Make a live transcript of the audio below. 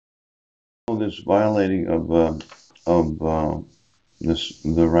this violating of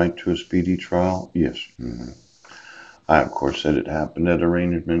the right to a speedy trial? Yes. I, of course, said it happened at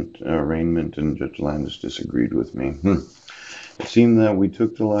arraignment, and Judge Landis disagreed with me. It seemed that we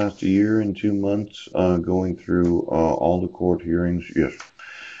took the last year and 2 months going through all the court hearings, yes,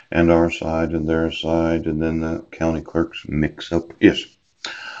 and our side and their side, and then the county clerk's mix-up, yes,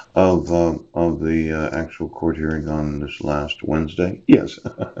 of the actual court hearing on this last Wednesday, yes.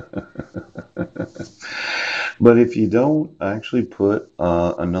 But if you don't actually put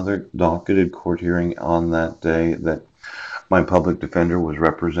another docketed court hearing on that day that my public defender was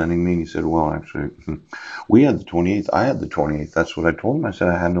representing me, he said, well, actually, we had the 28th. I had the 28th. That's what I told him. I said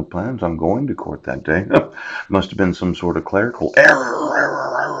I had no plans on going to court that day. Must have been some sort of clerical error.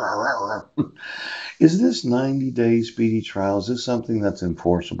 Is this 90-day speedy trial? Is this something that's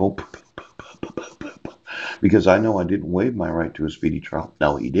enforceable? Because I know I didn't waive my right to a speedy trial.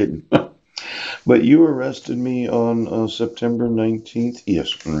 No, he didn't. But you arrested me on September 19th,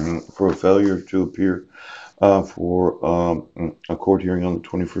 yes, for a failure to appear for a court hearing on the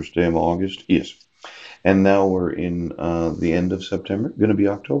 21st day of August, yes. And now we're in the end of September, going to be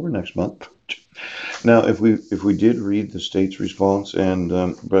October next month. Now, if we did read the state's response,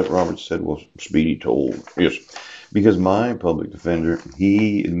 and Brett Roberts said, well, speedy toll, yes, because my public defender,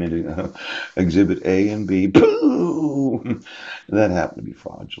 he admitted Exhibit A and B, that happened to be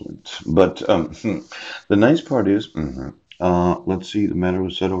fraudulent. But the nice part is, let's see, the matter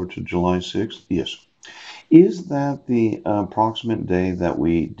was set over to July 6th, yes. Is that the approximate day that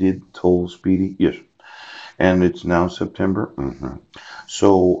we did toll speedy? Yes. And it's now September.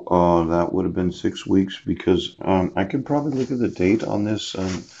 So that would have been 6 weeks because I could probably look at the date on this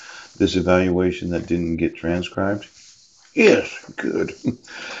evaluation that didn't get transcribed. Yes, good.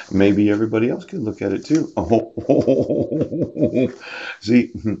 Maybe everybody else could look at it too.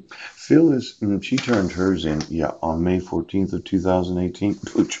 See, Phyllis, she turned hers in, yeah, on May 14th of 2018.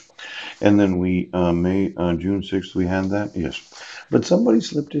 And then June 6th, we had that, yes. But somebody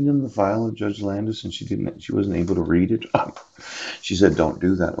slipped it in the file of Judge Landis, and she wasn't able to read it. She said, "Don't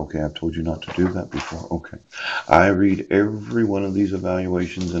do that." Okay, I've told you not to do that before. Okay, I read every one of these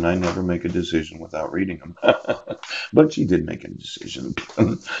evaluations, and I never make a decision without reading them. But she did make a decision.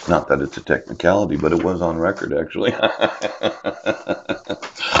 Not that it's a technicality, but it was on record actually.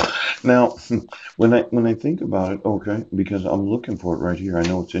 Now, when I think about it, okay, because I'm looking for it right here. I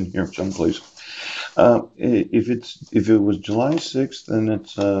know it's in here someplace. If it was July 6th, then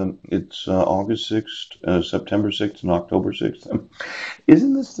it's August 6th, September 6th, and October 6th.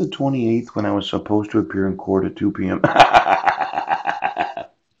 Isn't this the 28th when I was supposed to appear in court at 2 p.m.?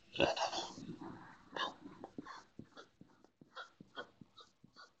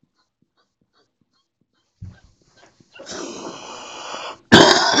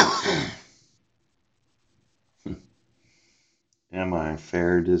 Am I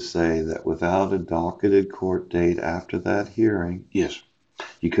fair to say that without a docketed court date after that hearing, yes,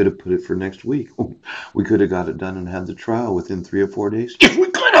 you could have put it for next week. We could have got it done and had the trial within 3 or 4 days. Yes,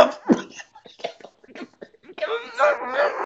 we could have.